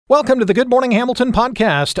Welcome to the Good Morning Hamilton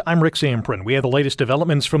podcast. I'm Rick Zamprin. We have the latest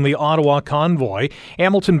developments from the Ottawa convoy.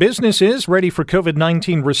 Hamilton businesses ready for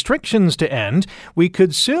COVID-19 restrictions to end. We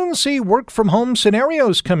could soon see work-from-home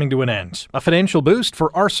scenarios coming to an end. A financial boost for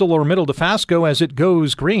ArcelorMittal Dofasco as it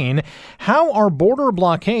goes green. How are border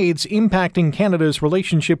blockades impacting Canada's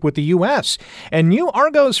relationship with the U.S.? And new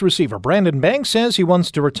Argos receiver Brandon Banks says he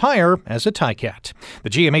wants to retire as a Ticats. The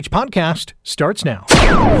GMH podcast starts now.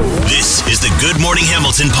 This is the Good Morning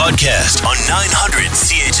Hamilton podcast on 900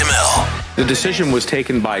 CHML. The decision was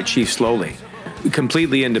taken by Chief Slowly,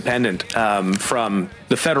 completely independent from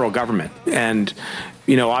the federal government. And,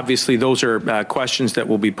 obviously those are questions that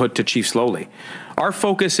will be put to Chief Slowly. Our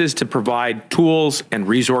focus is to provide tools and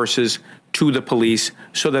resources to the police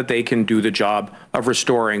so that they can do the job of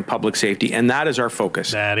restoring public safety. And that is our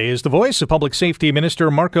focus. That is the voice of Public Safety Minister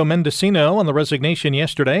Marco Mendicino on the resignation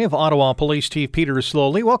yesterday of Ottawa Police Chief Peter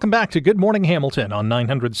Slowly. Welcome back to Good Morning Hamilton on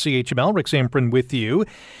 900 CHML. Rick Zamprin with you.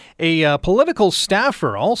 A political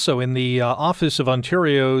staffer also in the Office of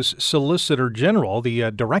Ontario's Solicitor General,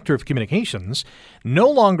 the Director of Communications, no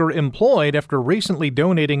longer employed after recently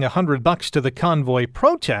donating $100 to the convoy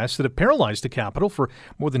protests that have paralyzed the capital for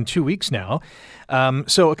more than 2 weeks now.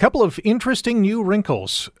 So a couple of interesting new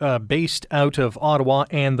wrinkles based out of Ottawa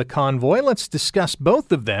and the convoy. Let's discuss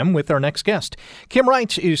both of them with our next guest. Kim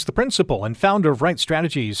Wright is the principal and founder of Wright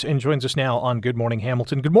Strategies and joins us now on Good Morning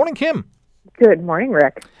Hamilton. Good morning, Kim. Good morning,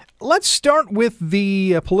 Rick. Let's start with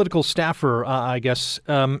the political staffer, I guess.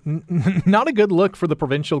 Not a good look for the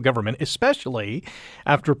provincial government, especially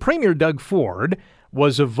after Premier Doug Ford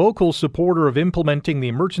was a vocal supporter of implementing the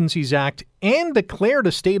Emergencies Act and declared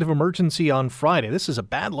a state of emergency on Friday. This is a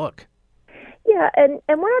bad look. Yeah, and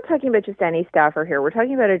we're not talking about just any staffer here. We're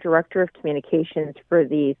talking about a director of communications for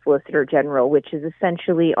the Solicitor General, which is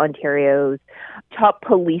essentially Ontario's top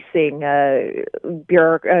policing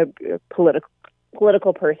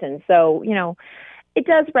political person. So, it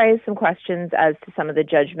does raise some questions as to some of the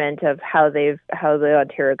judgment of how the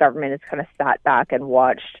Ontario government has kind of sat back and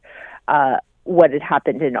watched what had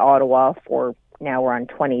happened in Ottawa for now we're on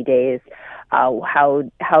 20 days.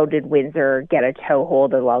 How did Windsor get a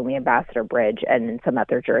toehold along the Ambassador Bridge and in some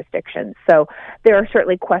other jurisdictions? So there are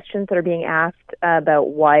certainly questions that are being asked about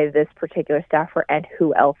why this particular staffer and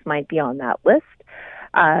who else might be on that list.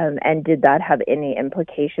 And did that have any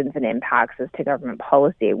implications and impacts as to government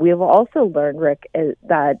policy? We have also learned, Rick,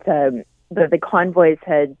 that the convoys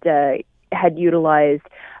had utilized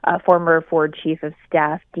former Ford Chief of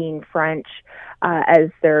Staff Dean French as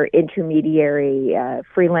their intermediary,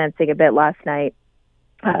 freelancing a bit last night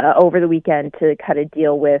over the weekend to cut a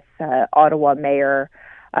deal with Ottawa Mayor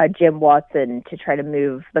Jim Watson to try to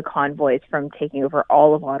move the convoys from taking over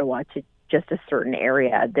all of Ottawa to just a certain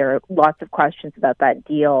area. There are lots of questions about that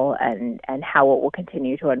deal and how it will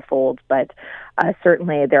continue to unfold, but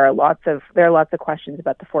certainly there are lots of questions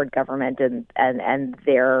about the Ford government and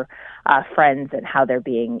their friends and how they're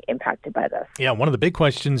being impacted by this. Yeah, one of the big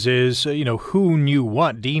questions is who knew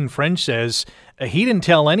what. Dean French says he didn't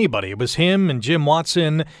tell anybody. It was him and Jim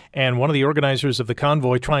Watson and one of the organizers of the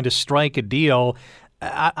convoy trying to strike a deal.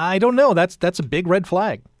 I don't know. That's a big red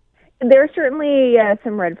flag. There are certainly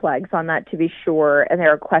some red flags on that, to be sure, and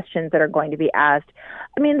there are questions that are going to be asked.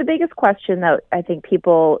 I mean, the biggest question that I think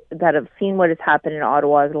people that have seen what has happened in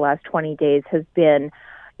Ottawa in the last 20 days has been,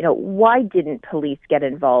 why didn't police get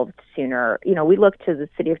involved sooner? We look to the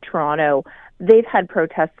City of Toronto. They've had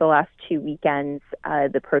protests the last 2 weekends.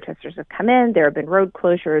 The protesters have come in. There have been road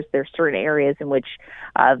closures. There are certain areas in which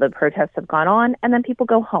the protests have gone on, and then people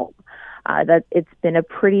go home. That it's been a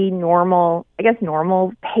pretty normal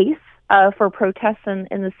pace for protests in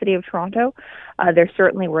the City of Toronto. There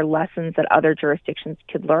certainly were lessons that other jurisdictions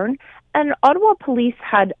could learn. And Ottawa Police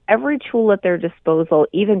had every tool at their disposal,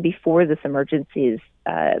 even before this Emergencies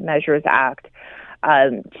Measures Act,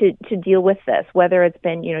 to deal with this. Whether it's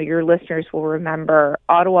been, your listeners will remember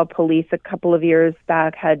Ottawa Police a couple of years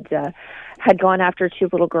back had gone after two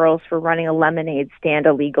little girls for running a lemonade stand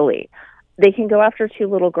illegally. They can go after two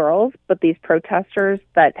little girls, but these protesters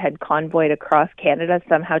that had convoyed across Canada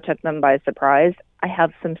somehow took them by surprise. I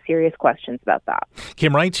have some serious questions about that.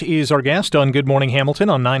 Kim Wright is our guest on Good Morning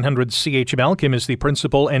Hamilton on 900 CHML. Kim is the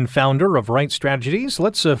principal and founder of Wright Strategies.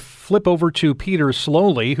 Let's flip over to Peter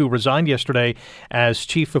Slowly, who resigned yesterday as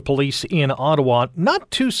chief of police in Ottawa.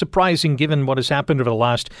 Not too surprising given what has happened over the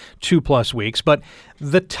last 2+ weeks, but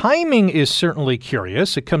the timing is certainly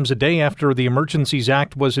curious. It comes a day after the Emergencies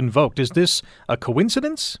Act was invoked. Is this a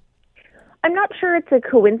coincidence? I'm not sure it's a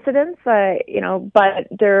coincidence, but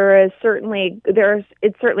it's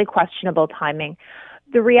certainly questionable timing.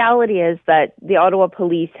 The reality is that the Ottawa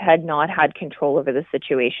police had not had control over the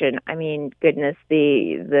situation. I mean, goodness,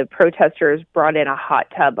 the protesters brought in a hot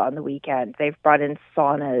tub on the weekend. They've brought in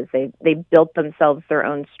saunas. They built themselves their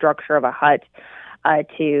own structure of a hut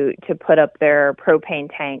to put up their propane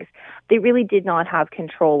tanks. They really did not have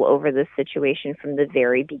control over this situation from the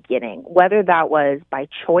very beginning, whether that was by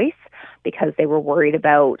choice because they were worried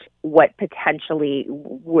about would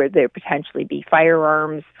there potentially be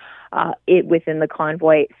firearms within the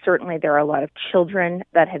convoy. Certainly there are a lot of children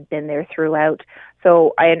that have been there throughout.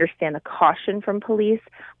 So I understand the caution from police,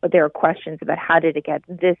 but there are questions about how did it get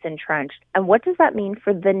this entrenched and what does that mean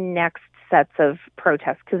for the next sets of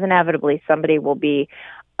protests? Because inevitably somebody will be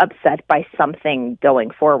upset by something going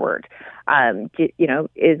forward. Is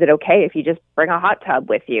it okay if you just bring a hot tub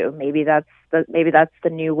with you? Maybe that's the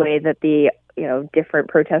new way that the different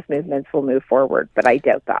protest movements will move forward, but I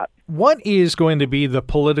doubt that. What is going to be the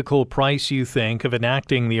political price, you think, of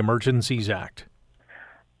enacting the Emergencies Act?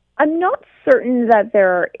 I'm not certain that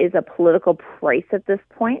there is a political price at this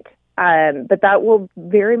point, but that will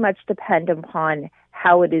very much depend upon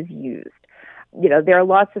how it is used. There are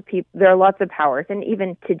lots of people, there are lots of powers, and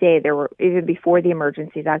even today, even before the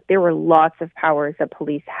Emergencies Act, there were lots of powers that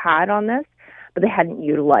police had on this, but they hadn't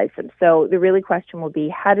utilized them. So the really question will be,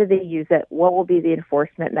 how do they use it? What will be the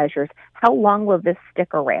enforcement measures? How long will this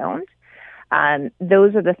stick around?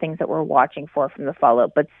 Those are the things that we're watching for from the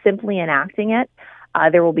fallout. But simply enacting it,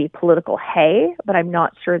 there will be political hay, but I'm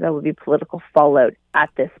not sure there will be political fallout at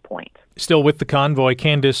this point. Still with the convoy,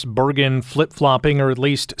 Candice Bergen flip-flopping or at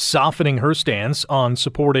least softening her stance on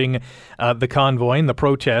supporting the convoy and the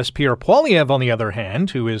protest. Pierre Poilievre, on the other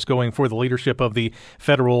hand, who is going for the leadership of the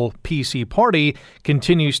federal PC party,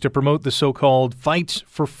 continues to promote the so-called fight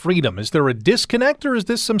for freedom. Is there a disconnect or is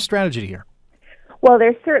this some strategy here? Well,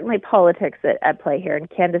 there's certainly politics at play here, and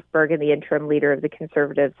Candice Bergen, the interim leader of the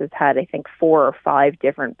Conservatives, has had, I think, 4 or 5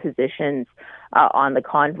 different positions on the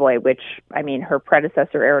convoy, which, I mean, her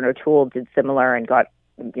predecessor, Erin O'Toole, did similar and got,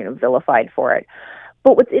 vilified for it.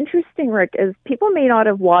 But what's interesting, Rick, is people may not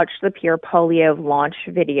have watched the Pierre Poilievre launch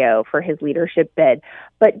video for his leadership bid,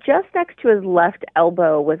 but just next to his left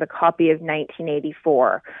elbow was a copy of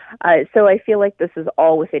 1984. So I feel like this is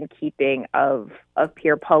all within keeping of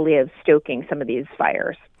Pierre Poilievre stoking some of these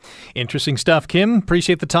fires. Interesting stuff, Kim.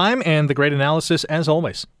 Appreciate the time and the great analysis as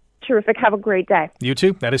always. Terrific. Have a great day. You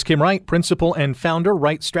too. That is Kim Wright, principal and founder,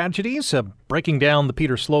 Wright Strategies, breaking down the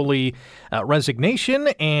Peter Sloly resignation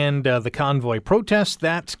and the convoy protest.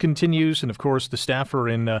 That continues. And, of course, the staffer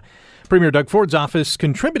in Premier Doug Ford's office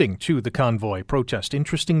contributing to the convoy protest.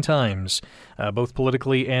 Interesting times, both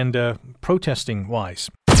politically and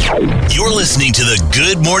protesting-wise. You're listening to the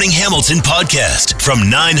Good Morning Hamilton podcast from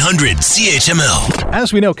 900 CHML.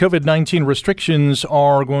 As we know, COVID-19 restrictions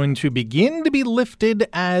are going to begin to be lifted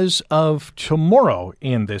as of tomorrow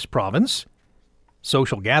in this province.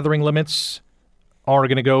 Social gathering limits are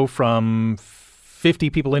going to go from 50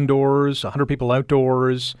 people indoors, 100 people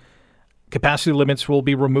outdoors. Capacity limits will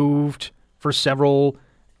be removed for several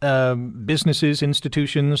businesses,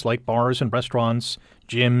 institutions like bars and restaurants,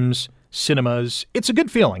 gyms, cinemas. It's a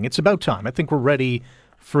good feeling. It's about time. I think we're ready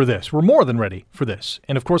for this. We're more than ready for this.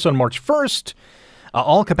 And of course, on March 1st,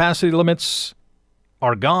 all capacity limits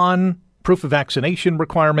are gone. Proof of vaccination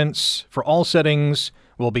requirements for all settings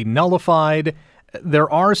will be nullified.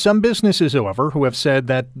 There are some businesses, however, who have said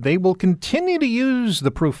that they will continue to use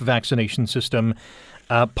the proof of vaccination system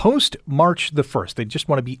post-March the 1st. They just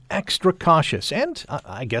want to be extra cautious, and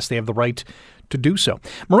I guess they have the right to do so.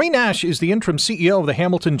 Marie Nash is the interim CEO of the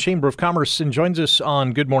Hamilton Chamber of Commerce and joins us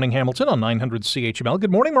on Good Morning Hamilton on 900 CHML.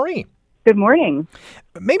 Good morning, Marie. Good morning.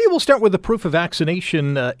 Maybe we'll start with the proof of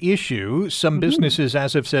vaccination issue. Some businesses,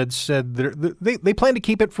 as I've said they plan to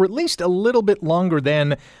keep it for at least a little bit longer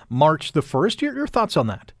than March the 1st. Your thoughts on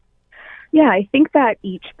that? Yeah, I think that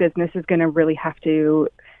each business is going to really have to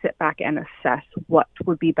sit back and assess what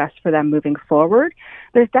would be best for them moving forward.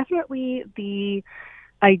 There's definitely the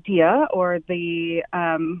idea or the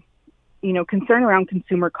concern around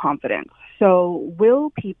consumer confidence. So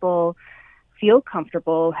will people feel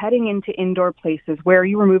comfortable heading into indoor places where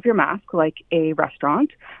you remove your mask, like a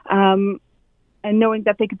restaurant, and knowing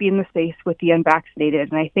that they could be in the space with the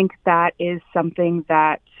unvaccinated? And I think that is something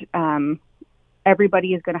that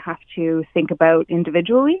everybody is going to have to think about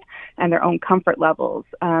individually and their own comfort levels.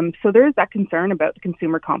 So there is that concern about the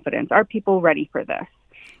consumer confidence. Are people ready for this?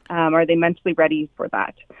 Are they mentally ready for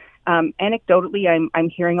that? Anecdotally, I'm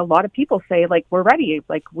hearing a lot of people say, like, we're ready.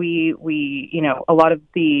 Like we've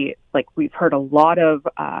heard a lot of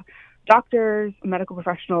doctors, medical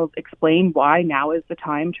professionals explain why now is the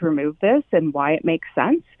time to remove this and why it makes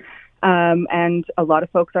sense. And a lot of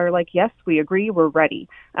folks are like, yes, we agree, we're ready.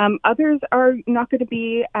 Others are not going to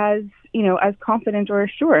be as confident or as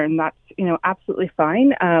sure, and that's, absolutely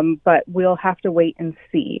fine. But we'll have to wait and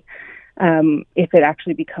see if it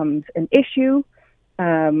actually becomes an issue,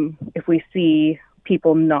 if we see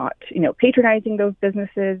people not, patronizing those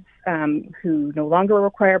businesses who no longer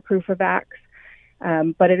require proof of acts.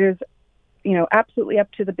 But it is, absolutely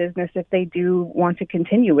up to the business if they do want to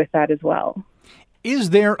continue with that as well.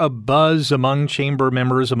 Is there a buzz among chamber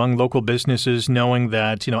members, among local businesses, knowing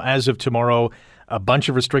that, as of tomorrow, a bunch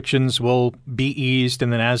of restrictions will be eased,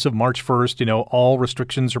 and then as of March 1st, all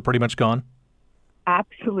restrictions are pretty much gone?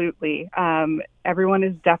 Absolutely. Everyone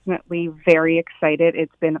is definitely very excited.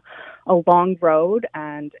 It's been a long road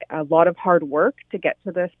and a lot of hard work to get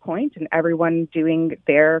to this point, and everyone doing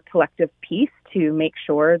their collective piece to make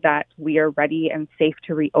sure that we are ready and safe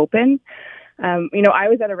to reopen. I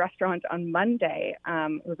was at a restaurant on Monday.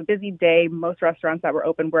 It was a busy day. Most restaurants that were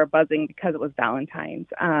open were buzzing because it was Valentine's.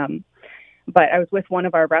 But I was with one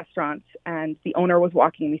of our restaurants, and the owner was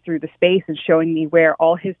walking me through the space and showing me where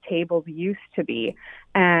all his tables used to be.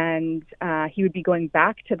 And he would be going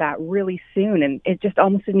back to that really soon. And it just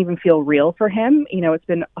almost didn't even feel real for him. It's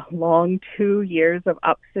been a long 2 years of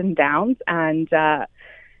ups and downs. And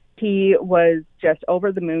he was just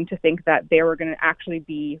over the moon to think that there were going to actually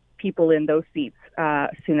be people in those seats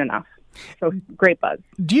soon enough. So great buzz.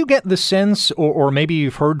 Do you get the sense, or maybe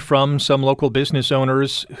you've heard from some local business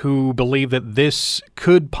owners who believe that this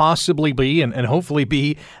could possibly be and hopefully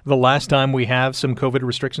be the last time we have some COVID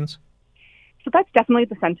restrictions? So that's definitely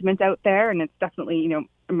the sentiment out there, and it's definitely,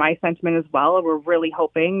 my sentiment as well. We're really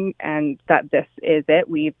hoping and that this is it.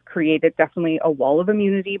 We've created definitely a wall of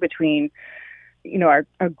immunity between, our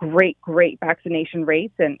great vaccination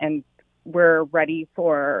rates and we're ready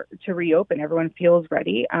to reopen. Everyone feels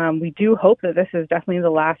ready. We do hope that this is definitely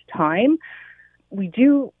the last time. We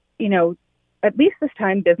do, at least this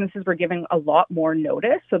time, businesses were giving a lot more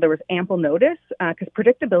notice. So there was ample notice because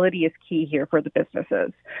predictability is key here for the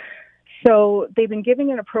businesses. So they've been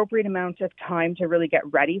giving an appropriate amount of time to really get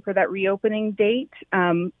ready for that reopening date.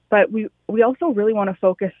 But we also really want to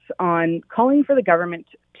focus on calling for the government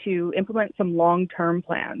to implement some long-term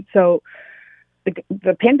plans. So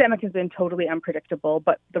the pandemic has been totally unpredictable,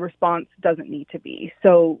 but the response doesn't need to be.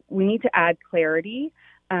 So we need to add clarity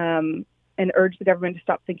and urge the government to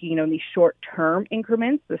stop thinking, in these short-term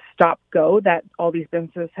increments, the stop-go that all these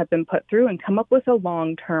businesses have been put through, and come up with a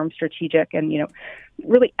long-term strategic and,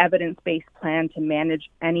 really evidence-based plan to manage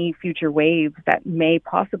any future waves that may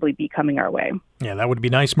possibly be coming our way. Yeah, that would be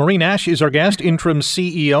nice. Marie Nash is our guest, interim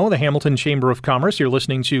CEO, the Hamilton Chamber of Commerce. You're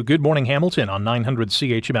listening to Good Morning Hamilton on 900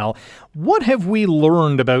 CHML. What have we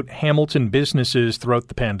learned about Hamilton businesses throughout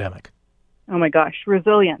the pandemic? Oh my gosh,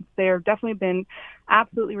 resilience. They have definitely been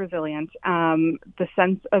absolutely resilient. The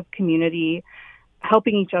sense of community,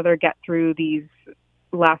 helping each other get through these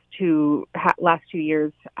last two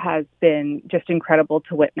years has been just incredible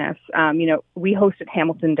to witness. We hosted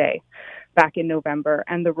Hamilton Day back in November,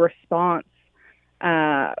 and the response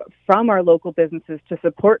from our local businesses to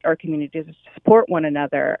support our communities, to support one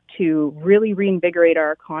another, to really reinvigorate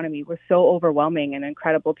our economy was so overwhelming and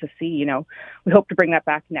incredible to see. We hope to bring that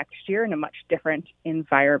back next year in a much different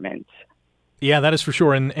environment. Yeah, that is for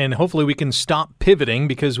sure. And hopefully we can stop pivoting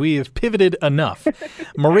because we have pivoted enough.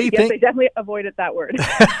 Marie, yes, I definitely avoided that word.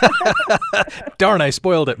 Darn, I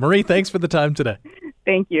spoiled it. Marie, thanks for the time today.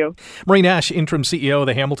 Thank you. Marie Nash, interim CEO of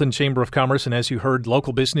the Hamilton Chamber of Commerce. And as you heard,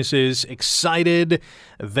 local businesses excited.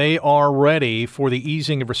 They are ready for the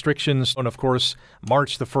easing of restrictions. And of course,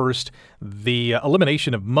 March the 1st, the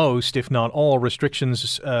elimination of most, if not all,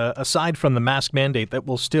 restrictions aside from the mask mandate that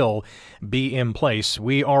will still be in place.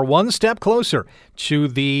 We are one step closer to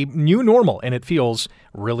the new normal, and it feels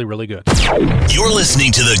really, really good. You're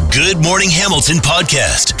listening to the Good Morning Hamilton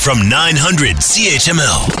podcast from 900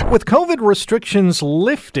 CHML. With COVID restrictions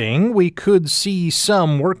lifting, we could see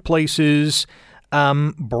some workplaces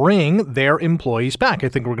bring their employees back. I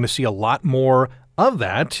think we're going to see a lot more of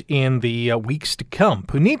that in the weeks to come.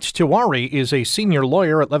 Puneet Tiwari is a senior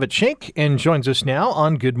lawyer at Levitt Shake and joins us now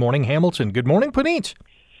on Good Morning Hamilton. Good morning, Puneet.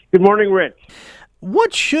 Good morning, Rick.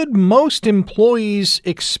 What should most employees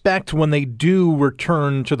expect when they do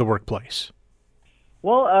return to the workplace?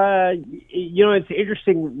 Well, it's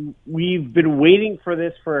interesting. We've been waiting for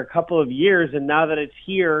this for a couple of years, and now that it's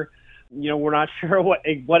here, we're not sure what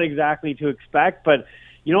exactly to expect. But,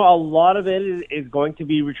 a lot of it is going to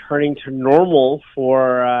be returning to normal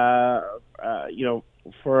for part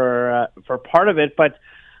of it. But,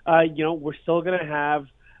 we're still going to have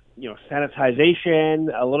sanitization,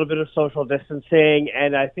 a little bit of social distancing,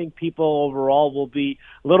 and I think people overall will be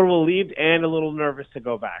a little relieved and a little nervous to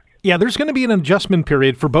go back. Yeah, there's going to be an adjustment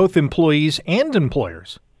period for both employees and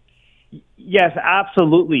employers. Yes,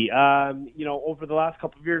 absolutely. Over the last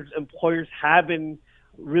couple of years, employers have been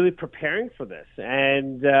really preparing for this,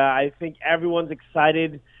 and I think everyone's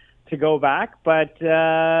excited to go back. But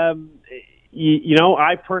I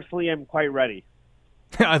personally am quite ready.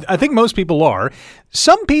 I think most people are.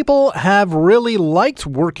 Some people have really liked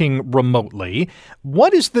working remotely.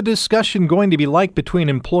 What is the discussion going to be like between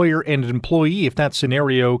employer and employee if that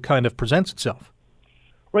scenario kind of presents itself?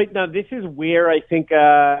 Right now, this is where I think,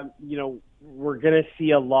 we're going to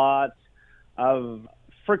see a lot of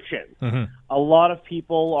friction. Mm-hmm. A lot of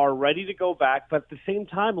people are ready to go back, but at the same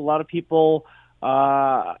time, a lot of people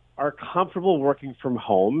are comfortable working from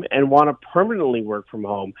home and want to permanently work from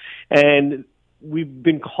home. And we've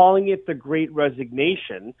been calling it the Great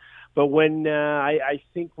Resignation, but when I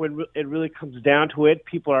think when it really comes down to it,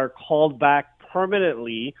 people are called back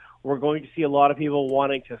permanently. We're going to see a lot of people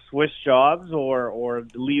wanting to switch jobs or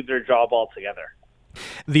leave their job altogether.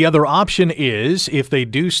 The other option is if they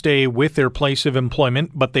do stay with their place of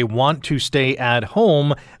employment, but they want to stay at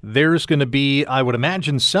home, there's going to be, I would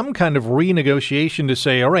imagine, some kind of renegotiation to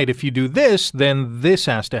say, all right, if you do this, then this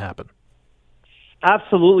has to happen.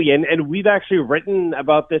 Absolutely, and we've actually written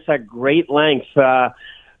about this at great length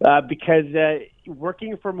because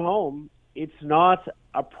working from home, it's not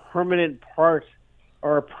a permanent part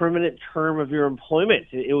or a permanent term of your employment.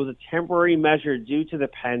 It was a temporary measure due to the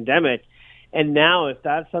pandemic, and now if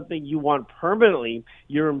that's something you want permanently,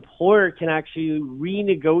 your employer can actually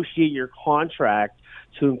renegotiate your contract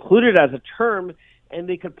to include it as a term, and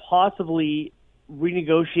they could possibly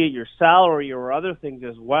renegotiate your salary or other things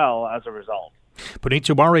as well as a result. Puneet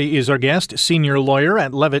Tiwari is our guest, senior lawyer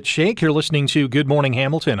at Levitt Shake. You're listening to Good Morning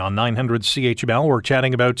Hamilton on 900 CHML. We're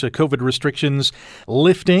chatting about COVID restrictions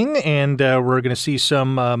lifting, and we're going to see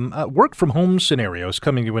some work-from-home scenarios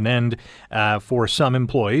coming to an end for some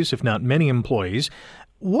employees, if not many employees.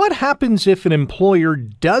 What happens if an employer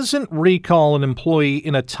doesn't recall an employee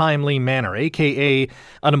in a timely manner, a.k.a.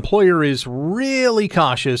 an employer is really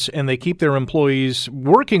cautious and they keep their employees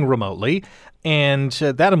working remotely, and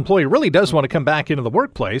that employee really does want to come back into the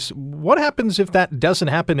workplace? What happens if that doesn't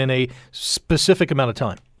happen in a specific amount of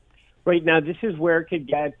time? Right now, this is where it could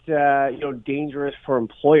get dangerous for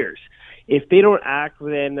employers. If they don't act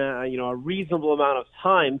within a reasonable amount of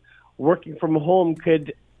time, working from home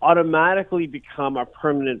could automatically become a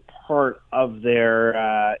permanent part of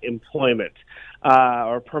their employment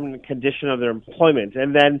or a permanent condition of their employment.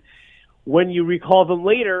 And then when you recall them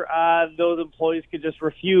later, those employees could just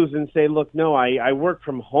refuse and say, look, no, I work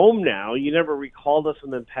from home now. You never recalled us when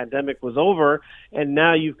the pandemic was over, and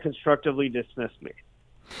now you've constructively dismissed me.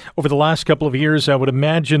 Over the last couple of years, I would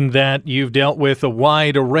imagine that you've dealt with a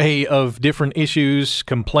wide array of different issues,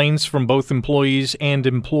 complaints from both employees and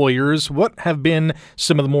employers. What have been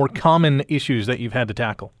some of the more common issues that you've had to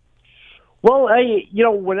tackle? Well,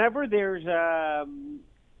 whenever there's,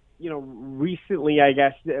 recently, I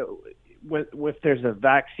guess, if there's a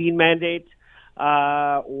vaccine mandate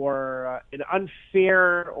or an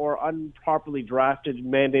unfair or improperly drafted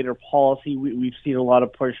mandate or policy, we've seen a lot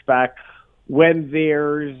of pushback. When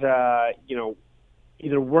there's,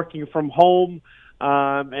 either working from home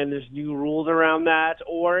and there's new rules around that,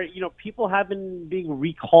 or, people have been being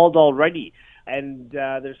recalled already, and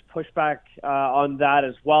there's pushback on that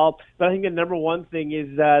as well. But I think the number one thing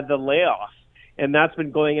is the layoffs, and that's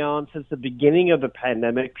been going on since the beginning of the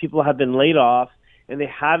pandemic. People have been laid off, and they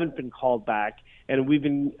haven't been called back. And we've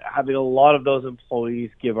been having a lot of those employees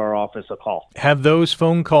give our office a call. Have those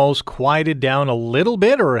phone calls quieted down a little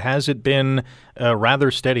bit, or has it been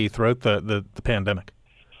rather steady throughout the pandemic?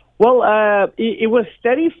 Well, it was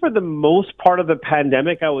steady for the most part of the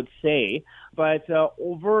pandemic, I would say. But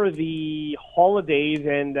over the holidays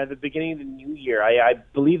and at the beginning of the new year, I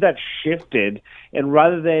believe that shifted. And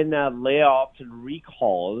rather than layoffs and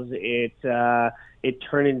recalls, it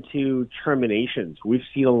turned into terminations. We've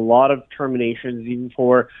seen a lot of terminations, even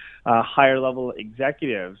for higher level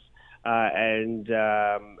executives.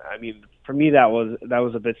 For me, that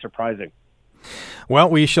was a bit surprising. Well,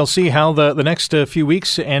 we shall see how the next few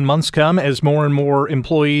weeks and months come as more and more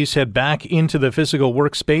employees head back into the physical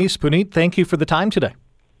workspace. Puneet, thank you for the time today.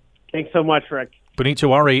 Thanks so much, Rick. Puneet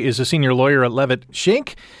Tiwari is a senior lawyer at Levitt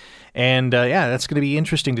Shake. And that's going to be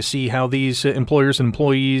interesting to see how these employers and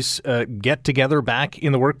employees get together back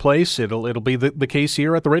in the workplace. It'll be the case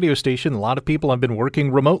here at the radio station. A lot of people have been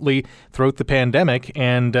working remotely throughout the pandemic,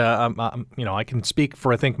 and I can speak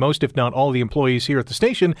for I think most, if not all, the employees here at the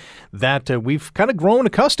station that we've kind of grown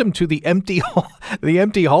accustomed to the empty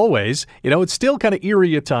hallways. It's still kind of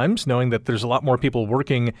eerie at times, knowing that there's a lot more people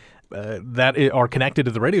working that are connected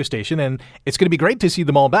to the radio station, and it's going to be great to see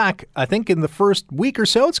them all back. I think in the first week or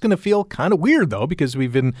so, it's going to feel kind of weird, though, because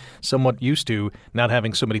we've been somewhat used to not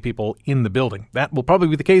having so many people in the building. That will probably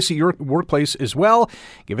be the case at your workplace as well.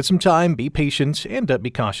 Give it some time, be patient, and be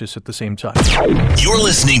cautious at the same time. You're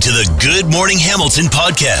listening to the Good Morning Hamilton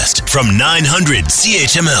podcast from 900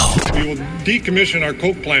 CHML. We will decommission our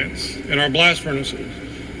coke plants and our blast furnaces,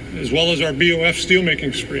 as well as our BOF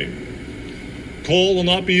steelmaking stream. Coal will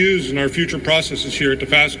not be used in our future processes here at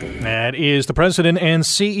Dofasco. That is the president and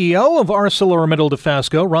CEO of ArcelorMittal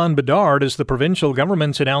Dofasco, Ron Bedard, as the provincial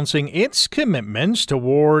government's announcing its commitments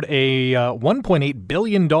toward a $1.8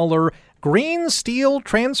 billion green steel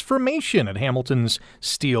transformation at Hamilton's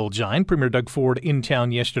steel giant. Premier Doug Ford in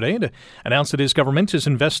town yesterday to announce that his government is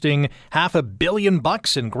investing $500 million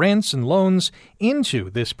in grants and loans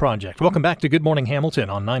into this project. Welcome back to Good Morning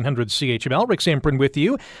Hamilton on 900 CHML. Rick Samprin with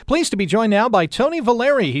you. Pleased to be joined now by Tony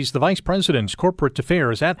Valeri. He's the Vice President, Corporate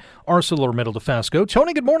Affairs at ArcelorMittal Dofasco.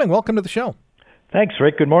 Tony, good morning. Welcome to the show. Thanks,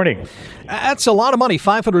 Rick. Good morning. That's a lot of money,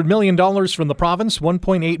 $500 million from the province,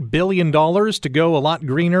 $1.8 billion to go a lot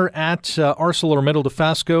greener at ArcelorMittal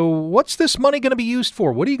Dofasco. What's this money going to be used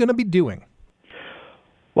for? What are you going to be doing?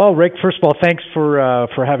 Well, Rick, first of all, thanks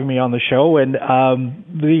for having me on the show. And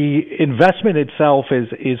the investment itself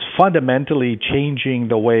is fundamentally changing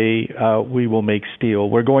the way we will make steel.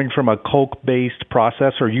 We're going from a coke-based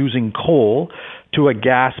process or using coal to a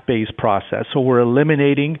gas-based process. So we're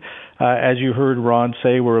eliminating, as you heard Ron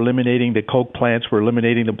say, we're eliminating the coke plants, we're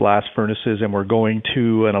eliminating the blast furnaces, and we're going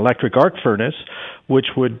to an electric arc furnace, which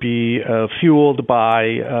would be fueled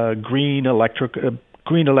by green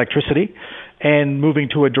electricity, and moving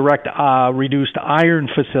to a direct reduced iron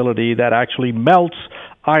facility that actually melts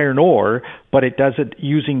iron ore, but it does it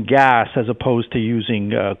using gas as opposed to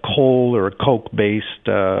using coal or a coke-based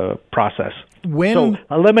process. So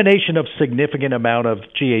elimination of significant amount of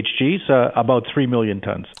GHGs, about 3 million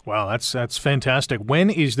tons. Wow, that's fantastic.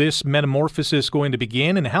 When is this metamorphosis going to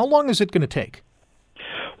begin, and how long is it going to take?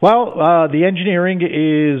 Well, the engineering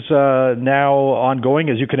is now ongoing.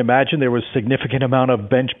 As you can imagine, there was significant amount of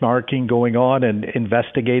benchmarking going on and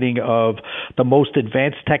investigating of the most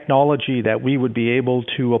advanced technology that we would be able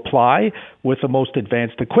to apply with the most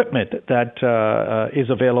advanced equipment that is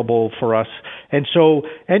available for us. And so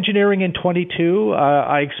engineering in 22,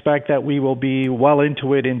 I expect that we will be well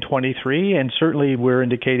into it in 23, and certainly we're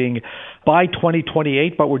indicating by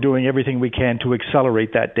 2028, but we're doing everything we can to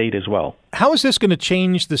accelerate that date as well. How is this going to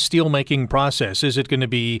change the steelmaking process? Is it going to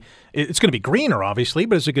be, it's going to be greener, obviously,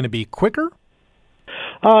 but is it going to be quicker?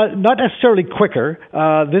 Not necessarily quicker.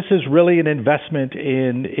 This is really an investment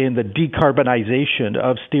in the decarbonization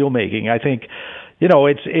of steelmaking. I think,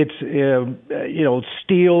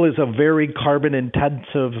 steel is a very carbon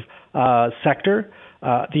intensive sector.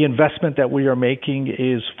 The investment that we are making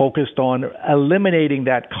is focused on eliminating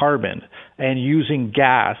that carbon and using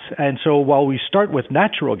gas. And so while we start with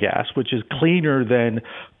natural gas, which is cleaner than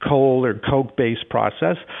coal or coke-based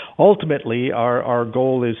process, ultimately our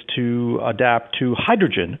goal is to adapt to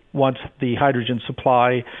hydrogen once the hydrogen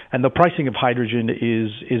supply and the pricing of hydrogen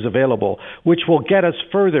is available, which will get us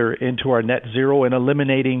further into our net zero and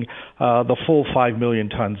eliminating the full 5 million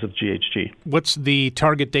tons of GHG. What's the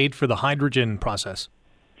target date for the hydrogen process?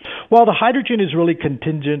 Well, the hydrogen is really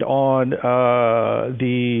contingent on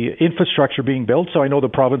the infrastructure being built. So I know the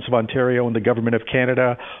province of Ontario and the government of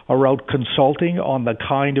Canada are out consulting on the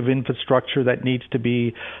kind of infrastructure that needs to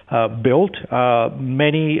be built.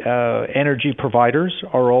 Many energy providers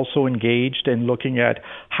are also engaged in looking at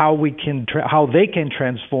how they can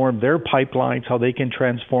transform their pipelines, how they can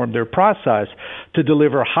transform their process to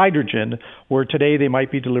deliver hydrogen, where today they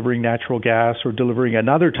might be delivering natural gas or delivering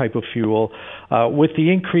another type of fuel. With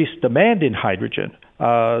the increased demand in hydrogen,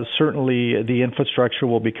 certainly the infrastructure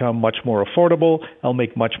will become much more affordable. It'll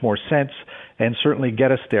make much more sense and certainly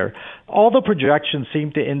get us there. All the projections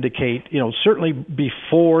seem to indicate, certainly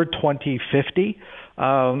before 2050,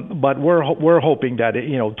 but we're hoping that,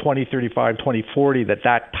 2035, 2040,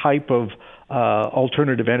 that type of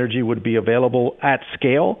alternative energy would be available at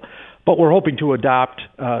scale. but we're hoping to adopt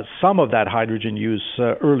some of that hydrogen use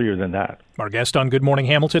earlier than that. Our guest on Good Morning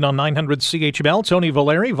Hamilton on 900 CHML, Tony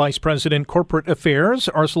Valeri, Vice President, Corporate Affairs,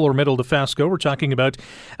 ArcelorMittal Dofasco. We're talking about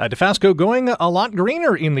Dofasco going a lot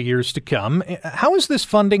greener in the years to come. How is this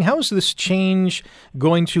funding, how is this change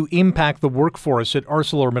going to impact the workforce at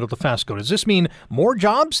ArcelorMittal Dofasco? Does this mean more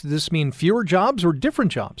jobs? Does this mean fewer jobs or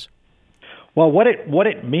different jobs? Well, what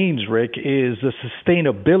it means, Rick, is the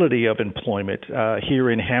sustainability of employment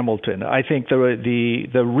here in Hamilton. I think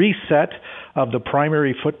the reset of the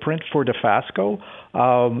primary footprint for Dofasco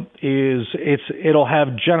it'll have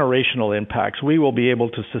generational impacts. We will be able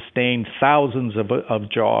to sustain thousands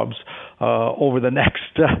of jobs over the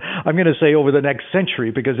next, I'm going to say over the next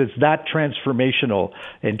century, because it's that transformational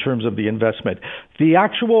in terms of the investment. The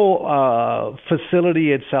actual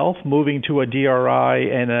facility itself, moving to a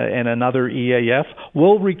DRI and another EAF,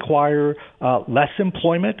 will require less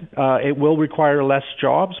employment. It will require less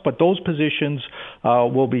jobs, but those positions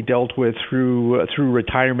will be dealt with through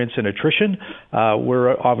retirements and attrition.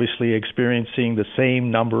 We're obviously experiencing the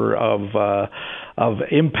same number of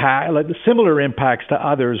similar impacts to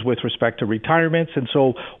others with respect to retirements, and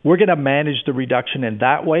so we're going to manage the reduction in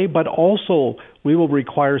that way, but also we will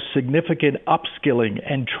require significant upskilling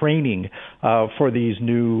and training for these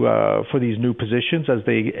new positions as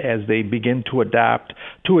they begin to adapt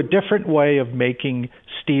to a different way of making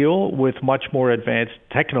steel with much more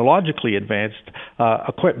technologically advanced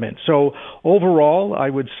equipment. So overall, I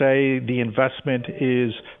would say the investment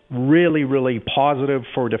is really, really positive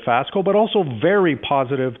for Dofasco, but also very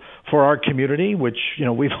positive for our community, which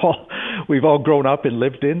we've all grown up and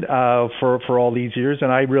lived in for all these years.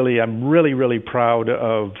 And I'm really proud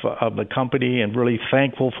of the company and really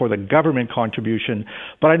thankful for the government contribution.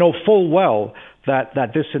 But I know full well that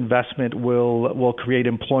this investment will create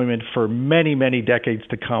employment for many, many decades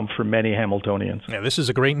to come for many Hamiltonians. Yeah, this is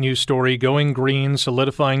a great news story. Going green,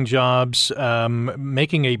 solidifying jobs,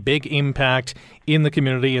 making a big impact in the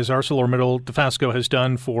community, as ArcelorMittal Dofasco has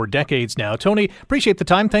done for decades now. Tony, appreciate the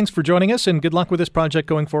time. Thanks for joining us, and good luck with this project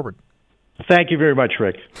going forward. Thank you very much,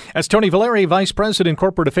 Rick. That's Tony Valeri, Vice President,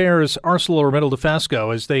 Corporate Affairs, ArcelorMittal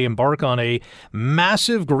Dofasco, as they embark on a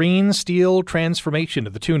massive green steel transformation to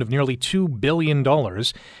the tune of nearly $2 billion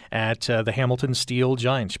at the Hamilton Steel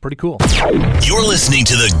Giant. Pretty cool. You're listening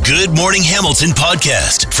to the Good Morning Hamilton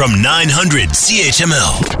podcast from 900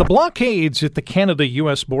 CHML. The blockades at the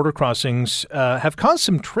Canada-U.S. border crossings have caused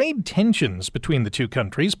some trade tensions between the two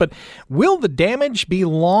countries, but will the damage be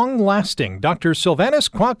long-lasting? Dr. Sylvanus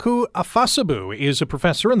Kwaku Afasabu is a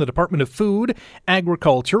professor in the Department of Food,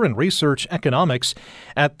 Agriculture, and Research Economics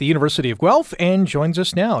at the University of Guelph and joins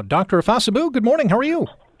us now. Dr. Afasabu, good morning. How are you?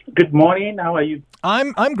 Good morning. How are you?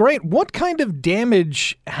 I'm great. What kind of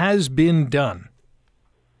damage has been done?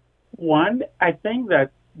 One, I think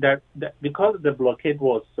that because the blockade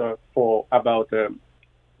was for about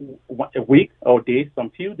a week or days,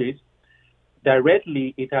 some few days,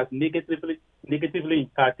 directly it has negatively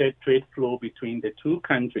impacted trade flow between the two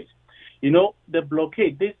countries. The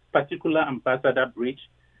blockade, this particular Ambassador Bridge,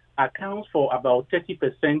 accounts for about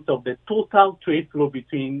 30% of the total trade flow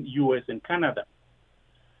between U.S. and Canada.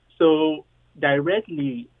 So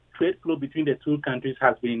directly, trade flow between the two countries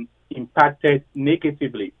has been impacted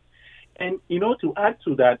negatively. And, to add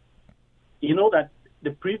to that, that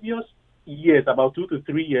the previous years, about 2 to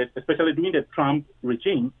 3 years, especially during the Trump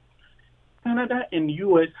regime, Canada and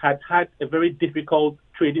U.S. had a very difficult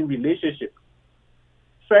trading relationship.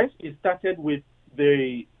 First, it started with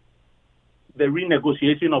the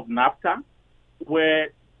renegotiation of NAFTA, where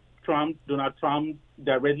Donald Trump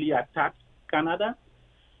directly attacked Canada,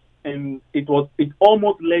 and it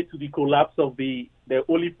almost led to the collapse of the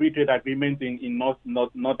only free trade agreement in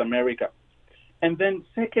North America. And then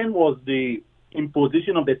second was the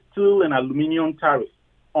imposition of the steel and aluminum tariff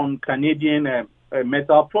on Canadian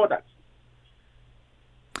metal products.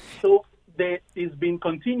 So it's been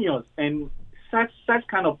continuous, and such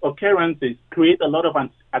kind of occurrences create a lot of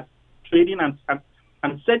trading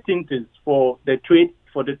uncertainties for the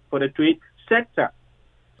trade sector.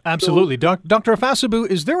 Absolutely. Dr. Afasabu,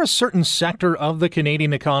 is there a certain sector of the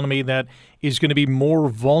Canadian economy that is going to be more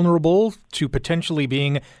vulnerable to potentially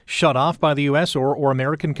being shut off by the U.S. or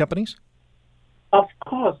American companies? Of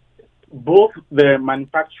course, both the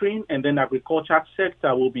manufacturing and then agriculture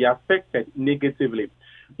sector will be affected negatively.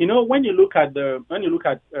 When you look at the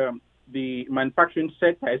manufacturing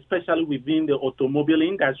sector, especially within the automobile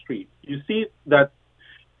industry, you see that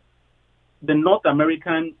the North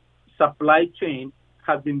American supply chain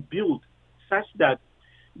has been built such that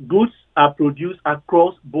goods are produced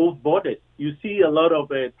across both borders. You see a lot of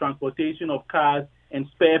transportation of cars and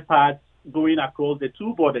spare parts going across the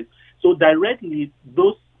two borders. So directly,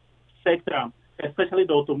 those sectors, especially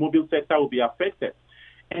the automobile sector, will be affected.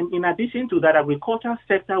 And in addition to that, agriculture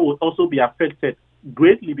sector will also be affected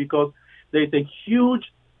greatly because there is a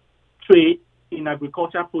huge trade in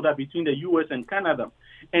agriculture products between the U.S. and Canada.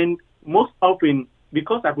 And most often,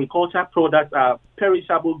 because agriculture products are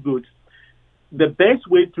perishable goods, the best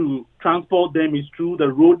way to transport them is through the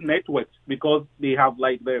road networks because they have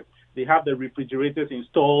the refrigerators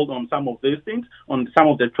installed on some of these things, on some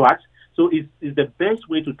of the trucks. So it's the best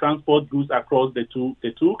way to transport goods across the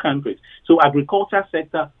two countries. So agriculture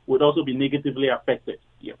sector would also be negatively affected.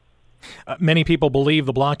 Yeah. Many people believe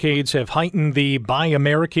the blockades have heightened the Buy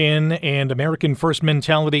American and American First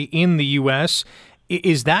mentality in the U.S.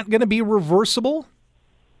 Is that going to be reversible?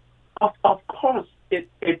 Of course, it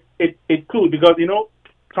could, because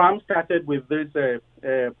Trump started with this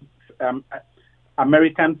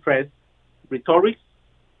American First rhetoric,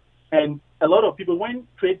 and a lot of people, when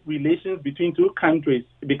trade relations between two countries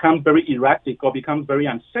becomes very erratic or becomes very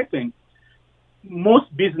uncertain,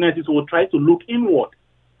 most businesses will try to look inward,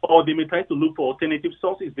 or they may try to look for alternative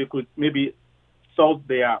sources. They could maybe source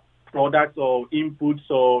their products or inputs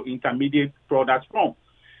or intermediate products from.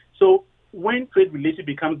 So when trade relations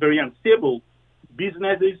become very unstable,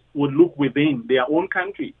 businesses will look within their own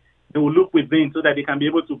country. They will look within so that they can be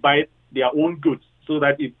able to buy their own goods, so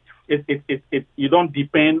that you don't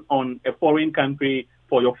depend on a foreign country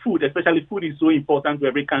for your food. Especially food is so important to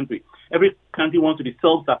every country. Every country wants to be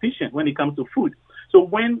self-sufficient when it comes to food. So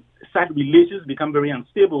when such relations become very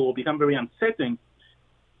unstable or become very uncertain,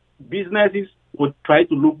 businesses would try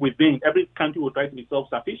to look within. Every country would try to be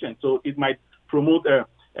self-sufficient. So it might promote a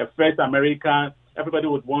First America. Everybody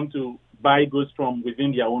would want to buy goods from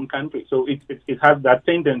within their own country. So it has that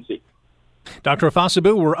tendency. Dr.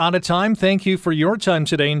 Afosabul, we're out of time. Thank you for your time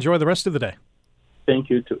today. Enjoy the rest of the day. Thank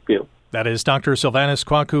you, too, Bill. That is Dr. Sylvanus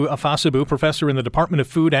Kwaku Afosabul, professor in the Department of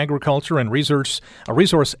Food, Agriculture, and Resource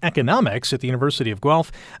Economics at the University of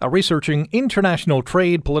Guelph, researching international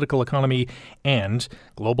trade, political economy, and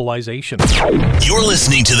globalization. You're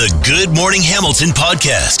listening to the Good Morning Hamilton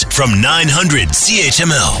podcast from 900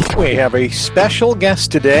 CHML. We have a special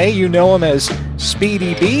guest today. You know him as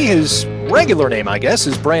Speedy B. His regular name, I guess,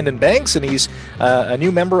 is Brandon Banks, and he's a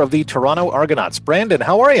new member of the Toronto Argonauts. Brandon,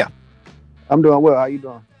 how are you? I'm doing well. How you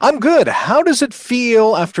doing? I'm good. How does it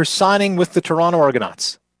feel after signing with the Toronto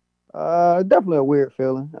Argonauts? Definitely a weird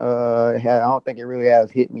feeling. I don't think it really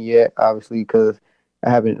has hit me yet, obviously, because I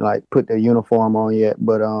haven't put the uniform on yet.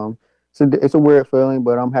 But so it's a weird feeling,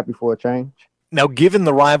 but I'm happy for a change. Now, given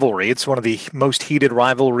the rivalry, it's one of the most heated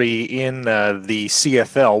rivalry in the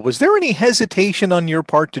CFL. Was there any hesitation on your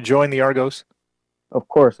part to join the Argos? Of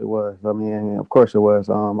course it was. I mean, of course it was.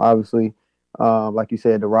 Obviously. Like you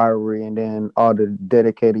said, the rivalry, and then all the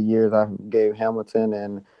dedicated years I gave Hamilton,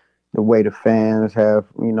 and the way the fans have,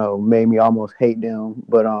 made me almost hate them.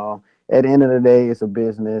 But at the end of the day, it's a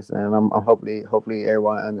business, and I'm hopefully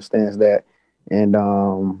everyone understands that, and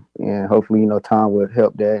hopefully time would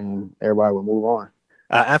help that, and everybody would move on.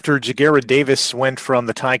 After Jagera Davis went from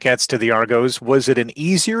the Ticats to the Argos, was it an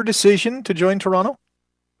easier decision to join Toronto?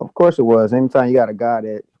 Of course it was. Anytime you got a guy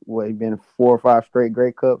that he's been 4 or 5 straight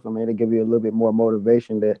Grey Cups, I mean, it give you a little bit more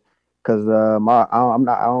motivation because I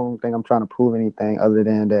don't think I'm trying to prove anything other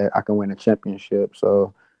than that I can win a championship.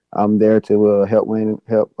 So I'm there to help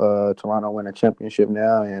Toronto win a championship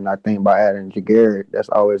now, and I think by adding Jagera, that's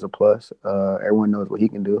always a plus. Everyone knows what he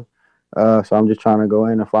can do. So I'm just trying to go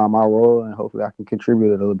in and find my role, and hopefully I can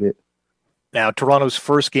contribute a little bit. Now, Toronto's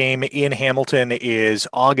first game in Hamilton is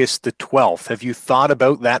August the 12th. Have you thought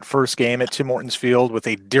about that first game at Tim Hortons Field with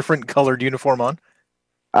a different colored uniform on?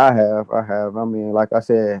 I have. I mean, like I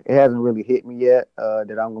said, it hasn't really hit me yet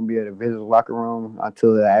that I'm going to be able to visit the locker room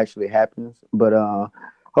until it actually happens. But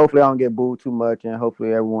hopefully I don't get booed too much, and hopefully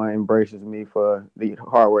everyone embraces me for the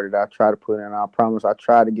hard work that I try to put in. I promise I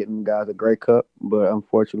tried to get them guys a Grey Cup, but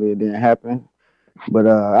unfortunately it didn't happen. But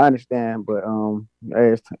I understand. But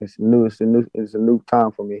it's a new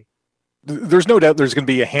time for me. There's no doubt there's going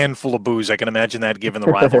to be a handful of boos. I can imagine that given the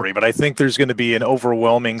rivalry, but I think there's going to be an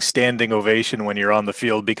overwhelming standing ovation when you're on the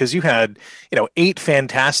field because you had, 8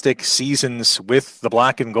 fantastic seasons with the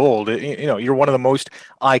black and gold. You're one of the most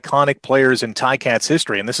iconic players in Ticats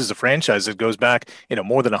history, and this is a franchise that goes back,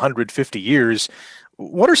 more than 150 years.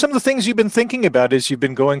 What are some of the things you've been thinking about as you've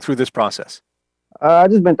been going through this process?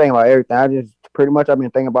 I've just been thinking about everything. I've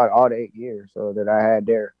been thinking about all the 8 years that I had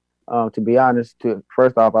there. To be honest,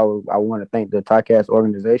 first off, I want to thank the Ticats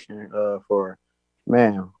organization for,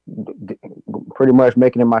 pretty much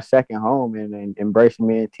making it my second home and embracing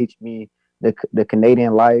me and teaching me the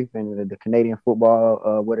Canadian life and the Canadian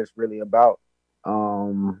football, what it's really about.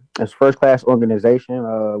 It's first class organization,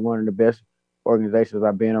 one of the best organizations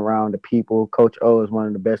I've been around. The people, Coach O is one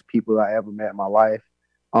of the best people I ever met in my life.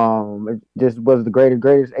 It just was the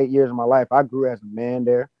greatest 8 years of my life. I grew as a man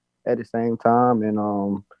there at the same time,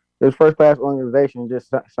 and it was first class organization.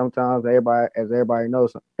 Just sometimes everybody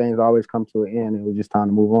knows, things always come to an end. It was just time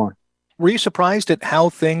to move on. Were you surprised at how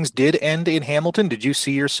things did end in Hamilton? Did you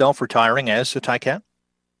see yourself retiring as a Ticat?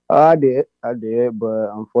 I did,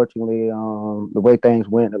 but unfortunately, the way things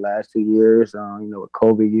went the last 2 years, with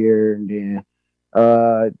COVID year, and then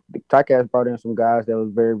the Ticats brought in some guys that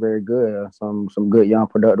was very, very good, some good young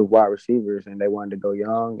productive wide receivers, and they wanted to go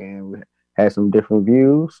young, and we had some different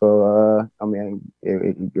views. So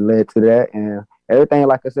it led to that, and everything,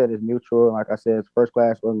 like I said, is mutual. Like I said, it's first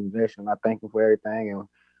class organization. I thank them for everything, and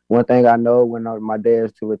one thing I know, when my day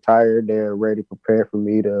is to retire, they're ready, prepared for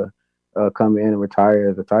me to come in and retire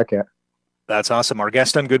as a Ticat. That's awesome. Our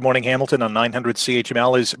guest on Good Morning Hamilton on 900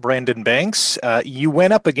 CHML is Brandon Banks. You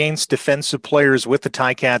went up against defensive players with the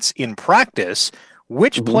Ticats in practice.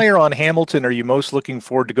 Which player on Hamilton are you most looking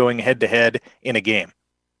forward to going head-to-head in a game?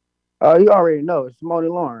 You already know. It's Simone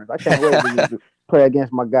Lawrence. I can't wait to play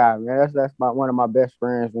against my guy, man. That's one of my best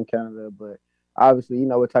friends in Canada, but obviously, you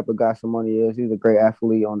know what type of guy Simone is. He's a great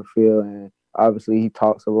athlete on the field, and obviously he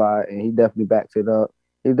talks a lot, and he definitely backs it up.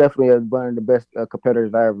 He's definitely one of the best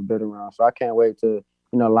competitors I ever been around. So I can't wait to,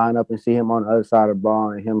 line up and see him on the other side of the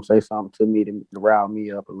ball and him say something to me to rile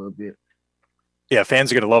me up a little bit. Yeah,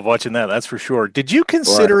 fans are going to love watching that, that's for sure. Did you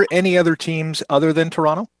consider any other teams other than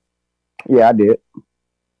Toronto? Yeah, I did.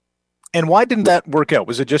 And why didn't that work out?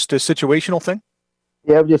 Was it just a situational thing?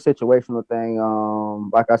 Yeah, it was just a situational thing.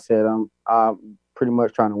 Like I said, I'm pretty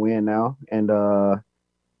much trying to win now, and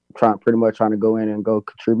trying to go in and go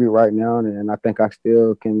contribute right now. And I think I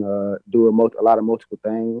still can do a lot of multiple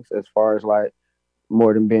things as far as like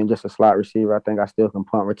more than being just a slot receiver. I think I still can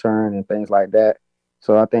punt return and things like that.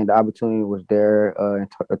 So I think the opportunity was there in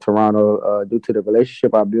Toronto due to the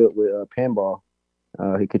relationship I built with Pinball.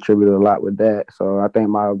 He contributed a lot with that. So I think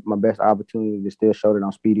my best opportunity to still show that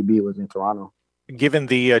I'm Speedy B was in Toronto. Given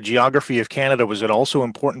the geography of Canada, was it also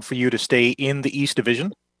important for you to stay in the East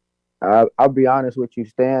Division? I'll be honest with you,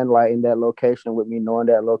 staying like in that location with me, knowing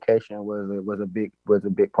that location was a big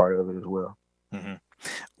part of it as well. Mm-hmm.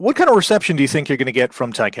 What kind of reception do you think you're going to get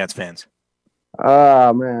from Ticats fans?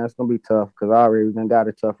 Man, it's gonna be tough because I already got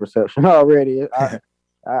a tough reception already. I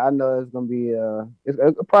know it's gonna be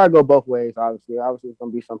it'll probably go both ways. Obviously, it's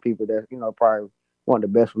gonna be some people that probably want the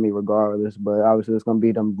best for me regardless, but obviously it's gonna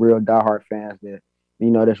be them real diehard fans that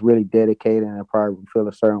that's really dedicated and probably feel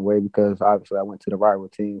a certain way because obviously I went to the rival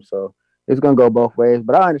team, so it's gonna go both ways.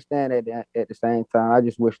 But I understand that at the same time, I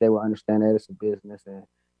just wish they would understand that it's a business, and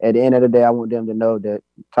at the end of the day, I want them to know that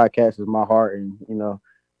Ticats is my heart, and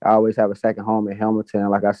I always have a second home in Hamilton.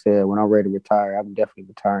 Like I said, when I'm ready to retire, I'm definitely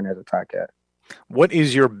retiring as a Ticat. What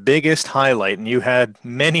is your biggest highlight? And you had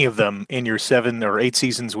many of them in your 7 or 8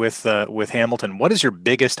 seasons with Hamilton. What is your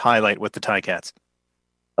biggest highlight with the Ticats?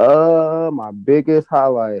 My biggest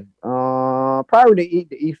highlight, probably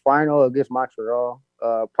the East final against Montreal.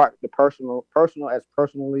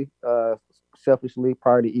 Selfishly,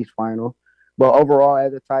 probably the East final. But overall,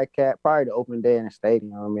 as a Ticat, probably the opening day in the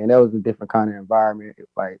stadium. I mean, that was a different kind of environment. It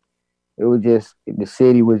was just, the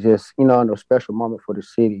city was just, a special moment for the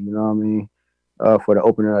city. You know what I mean? For the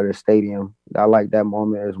opening of the stadium, I like that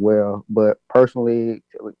moment as well. But personally,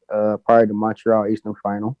 probably the Montreal Eastern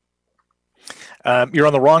final. You're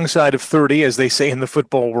on the wrong side of 30, as they say in the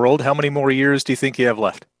football world. How many more years do you think you have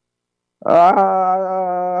left?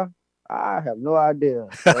 I have no idea.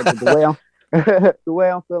 The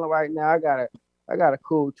way I'm feeling right now, I got a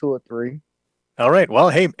cool 2 or 3. All right. Well,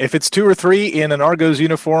 hey, if it's 2 or 3 in an Argos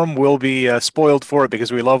uniform, we'll be spoiled for it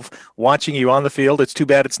because we love watching you on the field. It's too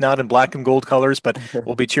bad it's not in black and gold colors, but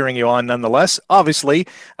we'll be cheering you on nonetheless, obviously,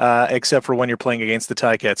 except for when you're playing against the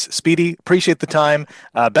Ticats. Speedy, appreciate the time.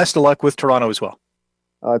 Best of luck with Toronto as well.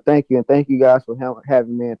 Thank you, and thank you guys for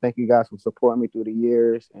having me, and thank you guys for supporting me through the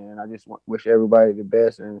years. And I just wish everybody the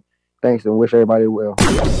best, and thanks, and wish everybody well.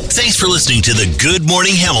 Thanks for listening to the Good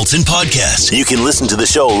Morning Hamilton podcast. You can listen to the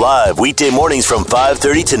show live weekday mornings from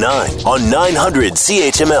 5:30 to 9 on 900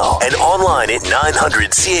 CHML and online at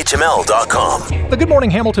 900CHML.com. The Good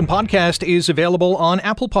Morning Hamilton podcast is available on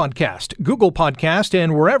Apple Podcast, Google Podcast,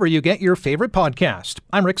 and wherever you get your favorite podcast.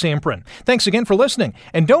 I'm Rick Zamprin. Thanks again for listening.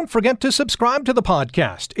 And don't forget to subscribe to the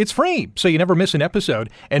podcast. It's free, so you never miss an episode.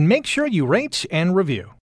 And make sure you rate and review.